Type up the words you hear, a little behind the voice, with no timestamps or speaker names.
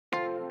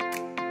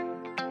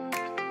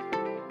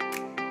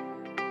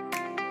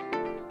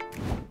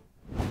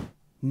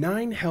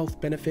9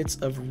 health benefits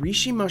of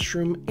reishi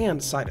mushroom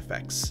and side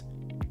effects.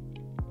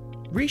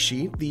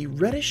 Reishi, the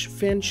reddish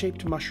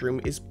fan-shaped mushroom,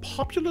 is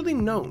popularly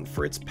known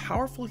for its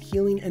powerful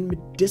healing and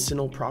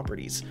medicinal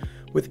properties.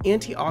 With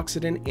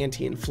antioxidant,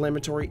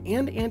 anti-inflammatory,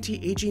 and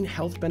anti-aging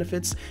health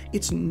benefits,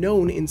 it's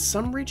known in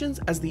some regions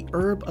as the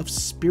herb of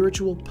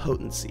spiritual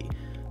potency.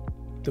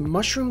 The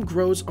mushroom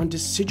grows on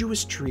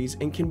deciduous trees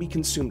and can be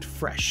consumed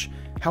fresh.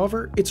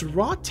 However, its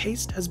raw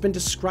taste has been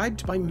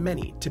described by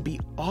many to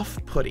be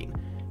off-putting.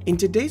 In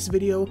today's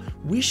video,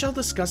 we shall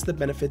discuss the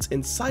benefits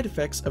and side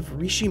effects of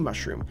reishi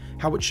mushroom,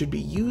 how it should be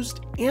used,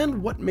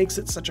 and what makes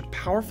it such a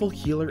powerful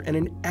healer and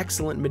an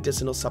excellent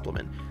medicinal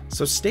supplement.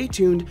 So stay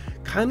tuned,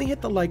 kindly hit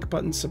the like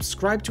button,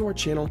 subscribe to our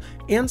channel,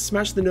 and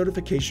smash the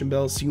notification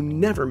bell so you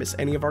never miss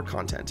any of our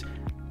content.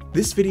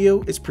 This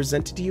video is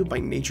presented to you by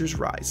Nature's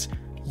Rise,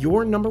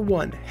 your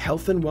 #1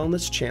 health and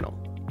wellness channel.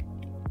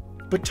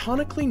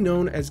 Botanically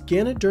known as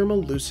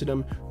Ganoderma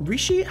lucidum,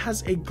 reishi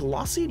has a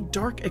glossy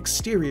dark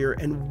exterior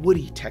and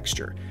woody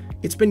texture.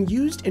 It's been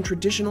used in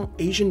traditional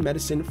Asian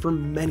medicine for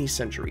many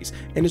centuries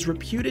and is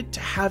reputed to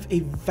have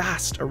a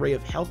vast array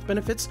of health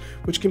benefits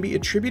which can be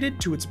attributed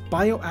to its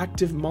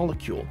bioactive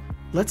molecule.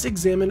 Let's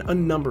examine a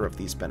number of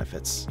these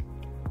benefits.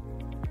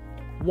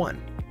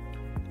 1.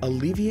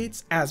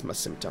 Alleviates asthma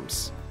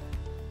symptoms.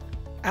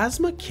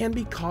 Asthma can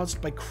be caused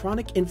by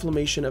chronic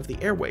inflammation of the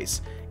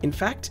airways. In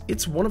fact,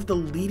 it's one of the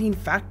leading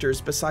factors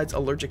besides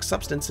allergic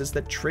substances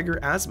that trigger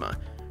asthma.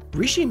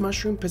 Reishi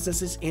mushroom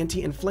possesses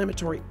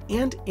anti-inflammatory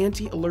and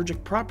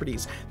anti-allergic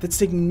properties that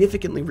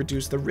significantly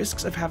reduce the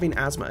risks of having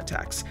asthma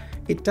attacks.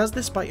 It does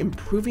this by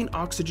improving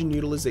oxygen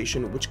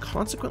utilization, which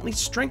consequently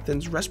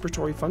strengthens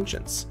respiratory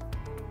functions.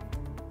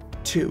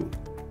 2.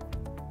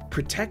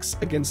 Protects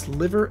against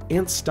liver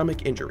and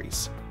stomach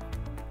injuries.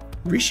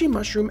 Reishi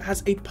mushroom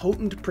has a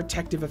potent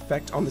protective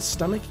effect on the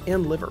stomach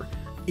and liver.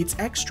 Its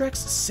extracts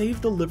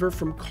save the liver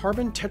from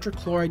carbon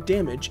tetrachloride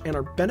damage and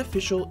are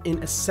beneficial in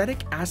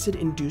acetic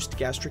acid-induced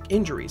gastric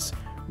injuries.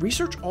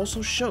 Research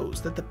also shows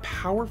that the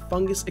power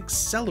fungus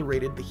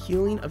accelerated the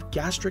healing of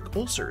gastric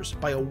ulcers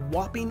by a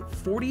whopping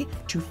 40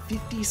 to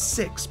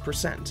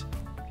 56%.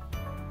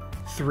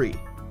 3.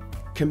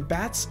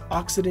 Combats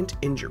oxidant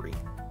injury.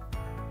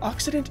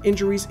 Oxidant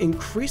injuries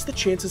increase the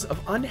chances of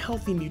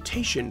unhealthy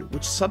mutation,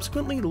 which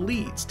subsequently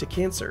leads to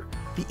cancer.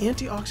 The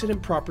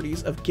antioxidant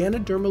properties of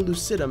Ganoderma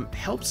lucidum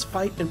helps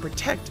fight and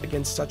protect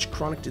against such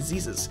chronic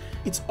diseases.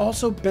 It's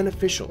also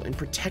beneficial in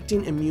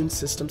protecting immune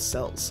system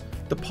cells.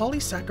 The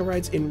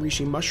polysaccharides in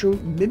reishi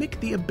mushroom mimic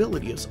the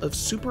abilities of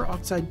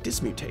superoxide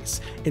dismutase,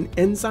 an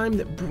enzyme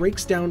that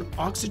breaks down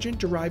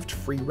oxygen-derived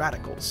free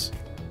radicals.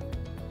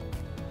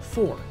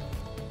 4.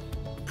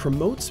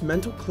 Promotes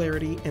mental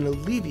clarity and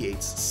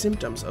alleviates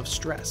symptoms of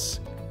stress.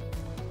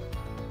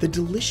 The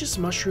delicious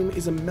mushroom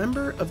is a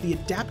member of the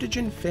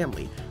adaptogen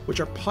family,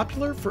 which are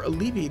popular for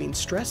alleviating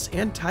stress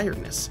and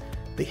tiredness.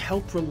 They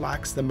help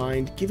relax the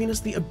mind, giving us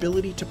the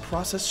ability to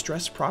process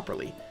stress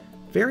properly.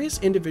 Various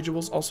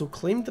individuals also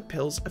claim the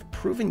pills have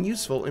proven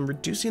useful in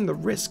reducing the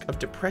risk of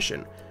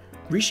depression.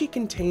 Reishi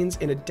contains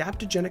an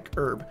adaptogenic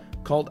herb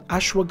called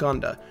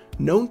ashwagandha,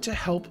 known to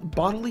help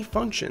bodily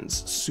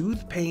functions,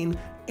 soothe pain,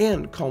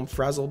 and calm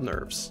frazzled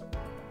nerves.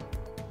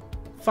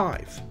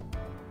 5.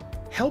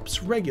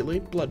 Helps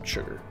regulate blood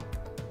sugar.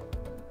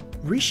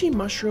 Reishi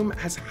mushroom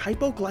has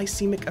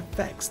hypoglycemic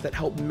effects that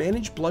help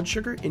manage blood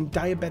sugar in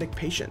diabetic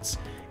patients.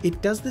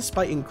 It does this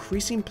by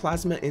increasing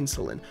plasma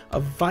insulin, a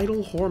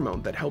vital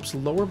hormone that helps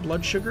lower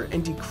blood sugar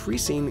and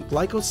decreasing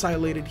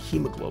glycosylated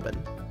hemoglobin.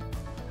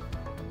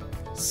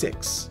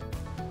 6.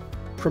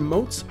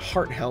 Promotes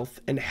heart health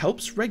and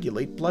helps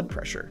regulate blood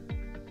pressure.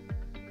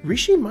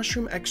 Reishi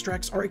mushroom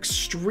extracts are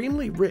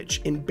extremely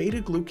rich in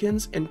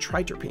beta-glucans and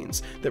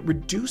triterpenes that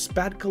reduce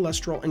bad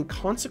cholesterol and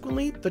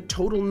consequently the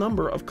total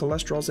number of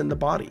cholesterols in the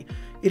body.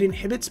 It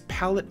inhibits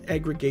palate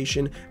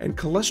aggregation and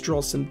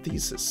cholesterol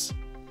synthesis,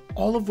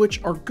 all of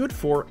which are good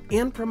for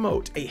and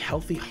promote a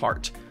healthy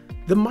heart.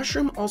 The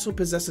mushroom also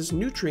possesses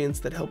nutrients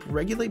that help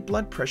regulate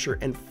blood pressure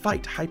and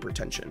fight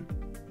hypertension.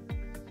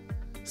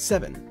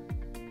 7.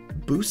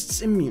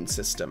 Boosts immune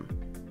system.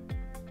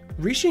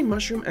 Reishi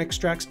mushroom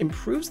extracts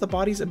improves the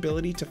body's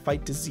ability to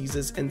fight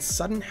diseases and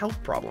sudden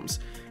health problems.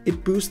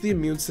 It boosts the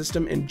immune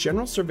system and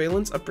general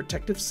surveillance of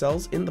protective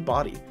cells in the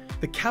body.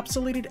 The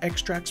capsulated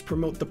extracts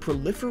promote the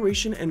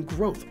proliferation and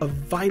growth of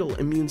vital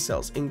immune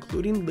cells,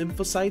 including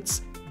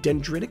lymphocytes,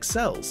 dendritic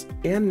cells,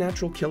 and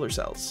natural killer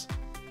cells.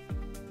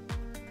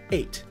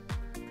 8.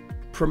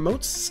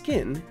 Promotes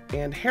skin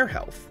and hair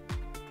health.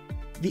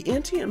 The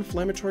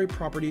anti-inflammatory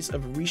properties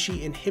of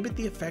reishi inhibit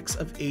the effects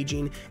of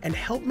aging and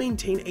help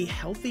maintain a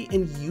healthy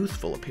and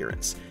youthful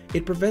appearance.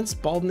 It prevents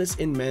baldness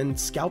in men,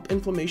 scalp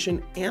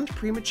inflammation, and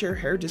premature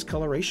hair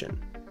discoloration.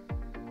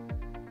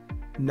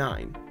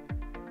 9.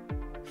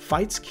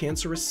 Fights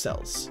cancerous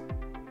cells.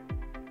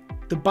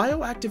 The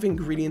bioactive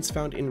ingredients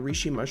found in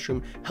reishi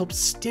mushroom help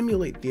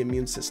stimulate the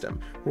immune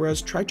system,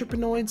 whereas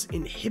triterpenoids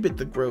inhibit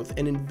the growth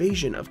and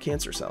invasion of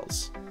cancer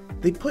cells.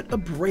 They put a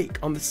brake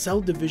on the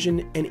cell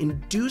division and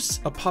induce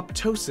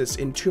apoptosis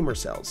in tumor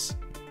cells.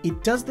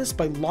 It does this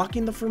by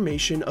blocking the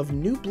formation of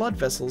new blood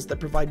vessels that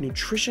provide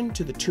nutrition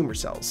to the tumor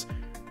cells.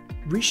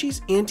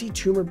 Reishi's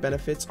anti-tumor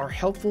benefits are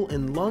helpful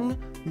in lung,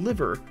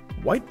 liver,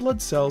 white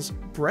blood cells,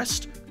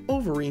 breast,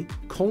 ovary,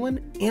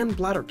 colon, and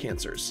bladder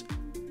cancers.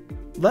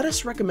 Let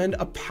us recommend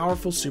a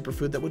powerful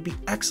superfood that would be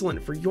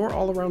excellent for your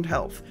all-around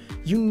health.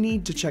 You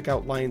need to check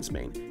out lion's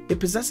mane. It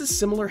possesses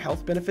similar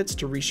health benefits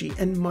to reishi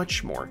and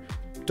much more.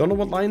 Don't know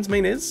what lion's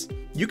mane is?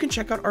 You can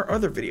check out our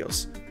other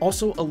videos.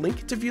 Also, a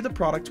link to view the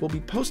product will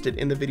be posted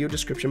in the video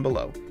description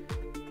below.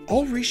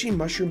 All reishi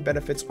mushroom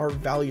benefits are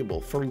valuable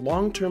for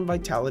long-term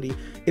vitality.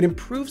 It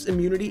improves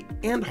immunity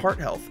and heart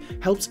health,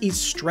 helps ease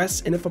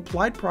stress, and if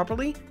applied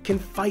properly, can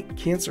fight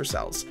cancer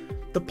cells.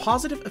 The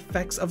positive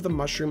effects of the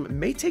mushroom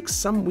may take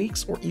some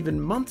weeks or even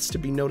months to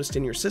be noticed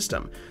in your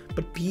system,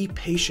 but be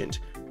patient.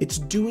 It's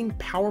doing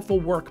powerful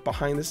work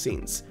behind the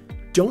scenes.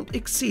 Don't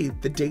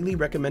exceed the daily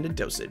recommended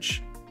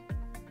dosage.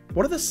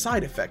 What are the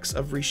side effects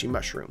of reishi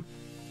mushroom?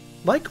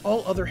 Like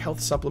all other health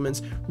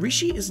supplements,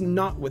 reishi is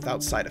not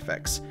without side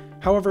effects.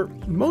 However,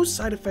 most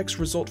side effects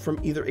result from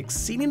either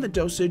exceeding the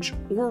dosage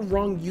or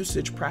wrong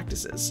usage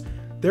practices.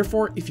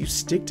 Therefore, if you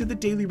stick to the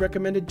daily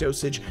recommended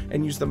dosage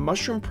and use the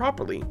mushroom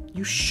properly,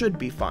 you should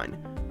be fine.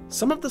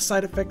 Some of the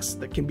side effects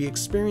that can be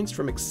experienced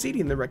from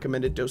exceeding the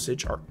recommended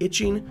dosage are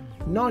itching,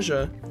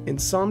 nausea,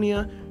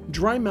 insomnia,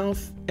 dry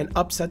mouth, and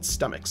upset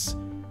stomachs.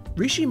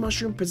 Reishi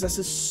mushroom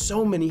possesses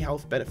so many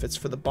health benefits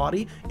for the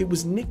body, it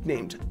was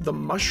nicknamed the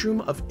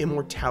mushroom of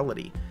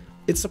immortality.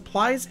 It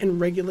supplies and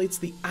regulates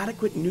the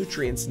adequate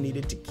nutrients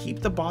needed to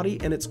keep the body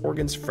and its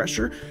organs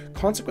fresher,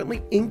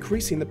 consequently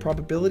increasing the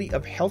probability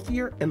of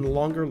healthier and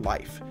longer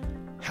life.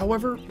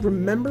 However,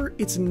 remember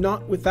it's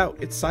not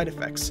without its side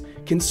effects.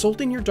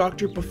 Consulting your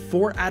doctor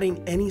before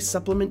adding any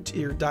supplement to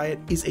your diet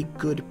is a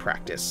good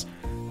practice.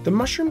 The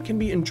mushroom can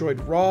be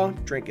enjoyed raw,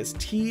 drank as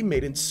tea,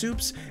 made in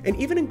soups, and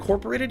even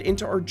incorporated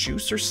into our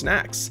juice or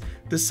snacks.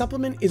 The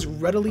supplement is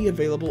readily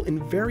available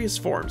in various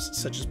forms,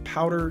 such as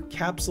powder,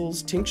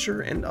 capsules,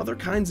 tincture, and other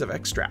kinds of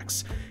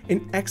extracts.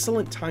 An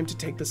excellent time to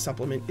take the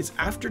supplement is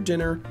after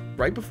dinner,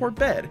 right before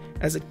bed,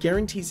 as it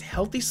guarantees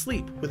healthy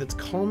sleep with its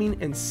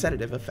calming and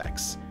sedative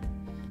effects.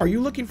 Are you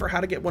looking for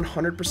how to get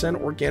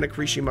 100% organic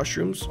reishi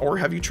mushrooms, or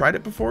have you tried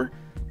it before?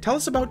 Tell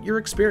us about your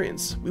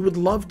experience. We would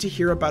love to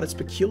hear about its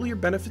peculiar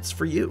benefits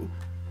for you.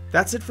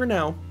 That's it for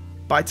now.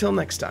 Bye till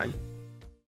next time.